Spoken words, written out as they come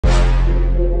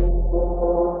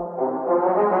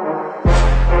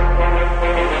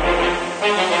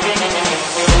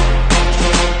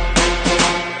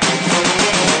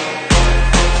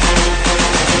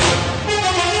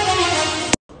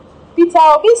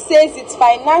Obi says it's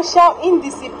financial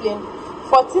indiscipline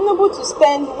for Tinubu to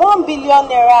spend 1 billion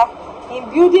naira in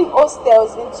building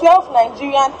hostels in 12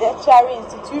 Nigerian tertiary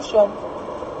institutions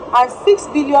and 6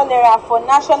 billion naira for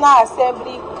National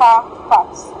Assembly car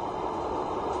parks.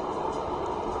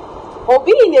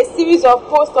 Obi, in a series of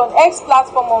posts on X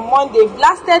platform on Monday,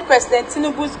 blasted President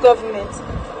Tinubu's government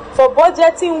for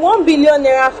budgeting 1 billion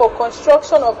naira for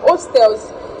construction of hostels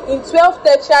in 12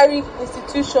 tertiary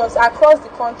institutions across the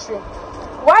country,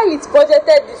 while it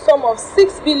budgeted the sum of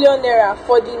 6 billion naira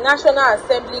for the National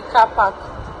Assembly car park.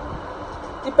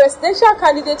 The presidential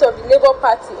candidate of the Labour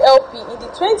Party (LP) in the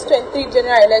 2023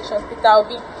 general elections, Peter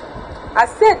Obi, has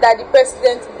said that the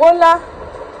President Bola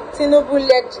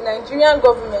Tinubu-led Nigerian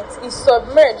government is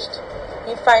submerged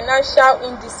in financial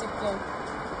indiscipline.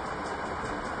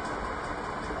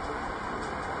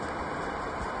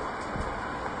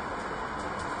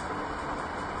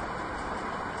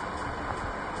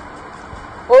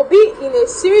 Obi, in a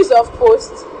series of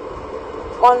posts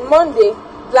on Monday,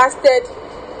 blasted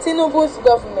Tinubu's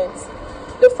government.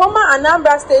 The former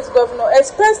Anambra State governor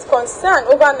expressed concern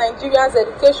over Nigeria's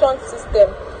education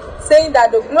system, saying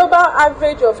that the global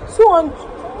average of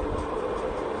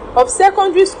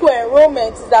secondary school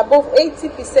enrollment is above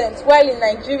 80%, while in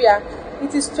Nigeria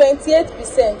it is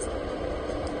 28%,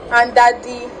 and that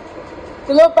the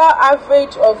global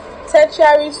average of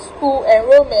tertiary school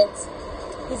enrollment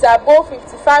is above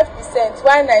 55%,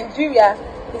 while Nigeria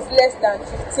is less than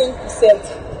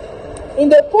 15%. In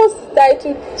the post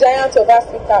titled Giant of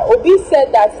Africa, Obi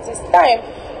said that it is time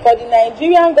for the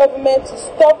Nigerian government to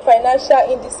stop financial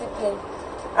indiscipline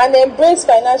and embrace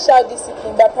financial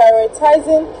discipline by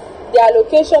prioritizing the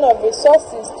allocation of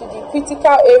resources to the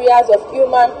critical areas of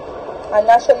human and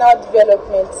national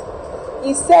development.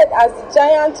 He said, "As the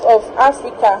giant of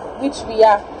Africa, which we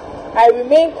are, I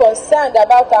remain concerned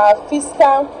about our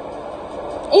fiscal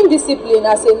indiscipline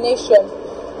as a nation.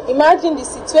 Imagine the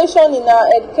situation in our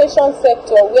education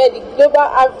sector where the global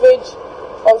average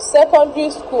of secondary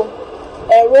school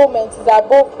enrollment is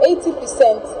above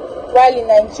 80%, while in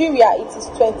Nigeria it is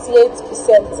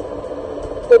 28%.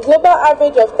 The global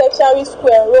average of tertiary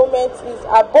school enrollment is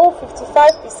above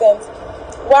 55%,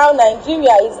 while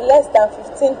Nigeria is less than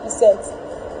 15%.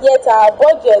 Yet our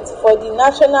budget for the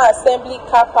National Assembly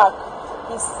car park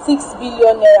is 6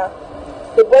 billion naira.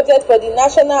 The budget for the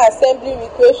National Assembly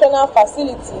recreational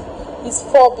facility is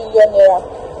 4 billion naira.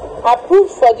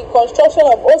 Approved for the construction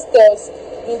of hostels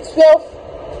in 12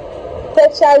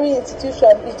 tertiary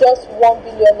institutions is just 1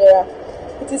 billion naira.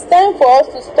 It is time for us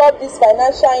to stop this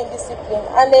financial indiscipline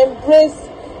and embrace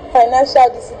financial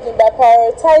discipline by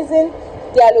prioritizing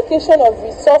the allocation of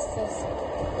resources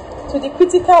to the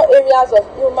critical areas of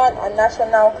human and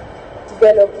national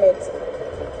development."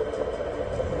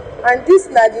 And this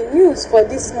na the news for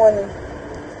this morning.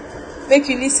 Make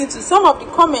you listen to some of the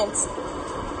comments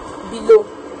below.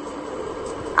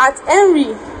 At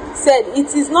Henry said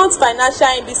it is not financial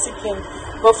indiscipline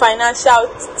but financial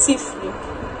thievery.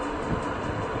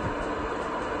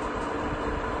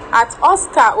 At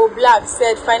Oscar Oblak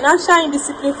said financial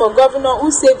indiscipline for governor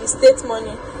who saved the state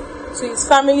money to his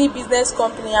family business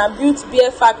company and built beer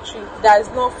factory that is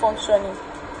not functioning.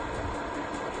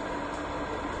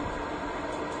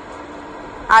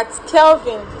 At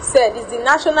Kelvin said, "Is the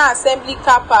National Assembly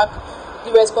car park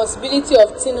the responsibility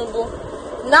of Tinubu?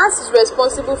 NAS is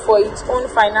responsible for its own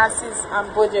finances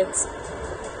and budget."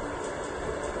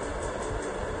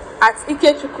 At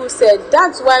Ikechukwu said,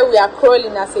 "That's why we are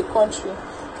crawling as a country.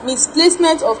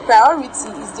 Misplacement of priority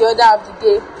is the order of the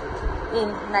day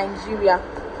in Nigeria."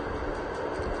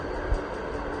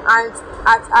 And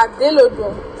at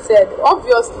Adelodun said,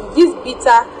 "Obviously, this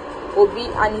bitter Obi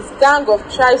and his gang of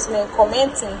tribesmen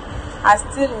commenting are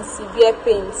still in severe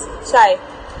pains. Chai,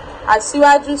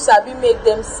 Asiwaju sabi make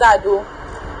them sad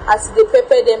as they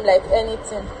pepper them like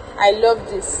anything. I love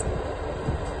this."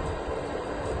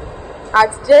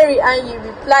 At Jerry Anyi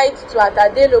replied to at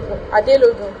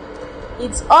Adelodun,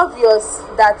 "It's obvious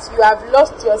that you have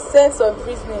lost your sense of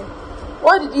reasoning.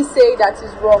 What did you say that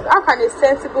is wrong? How can a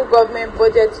sensible government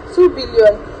budget 1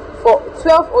 billion for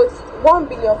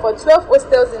 12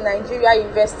 hostels in Nigeria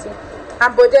University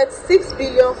and budget 6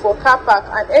 billion for car park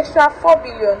and extra 4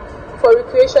 billion for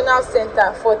recreational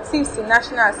center for thieves in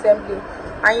National Assembly,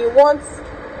 and you want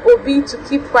Obi to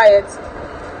keep quiet?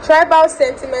 Tribal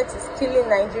sentiment is killing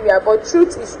Nigeria, but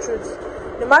truth is truth.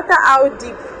 No matter how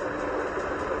deep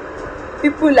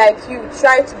people like you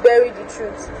try to bury the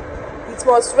truth, it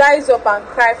must rise up and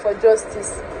cry for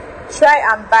justice. Try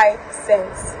and buy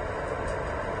sense."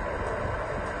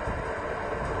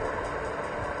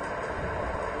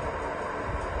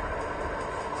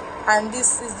 And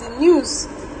this is the news.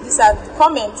 These are the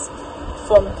comments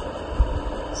from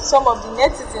some of the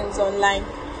netizens online.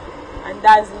 And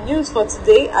that's the news for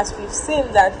today, as we've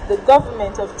seen that the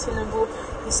government of Tinubu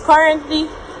has currently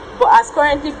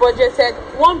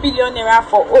budgeted 1 billion naira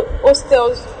for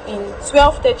hostels in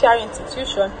 12 tertiary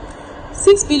institutions,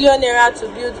 6 billion naira to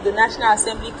build the National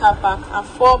Assembly car park, and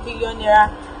 4 billion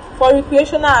naira for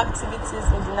recreational activities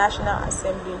in the National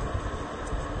Assembly.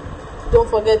 Don't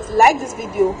forget to like this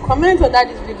video, comment under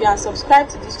this video, and subscribe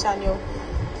to this channel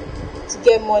to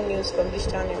get more news from this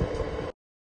channel.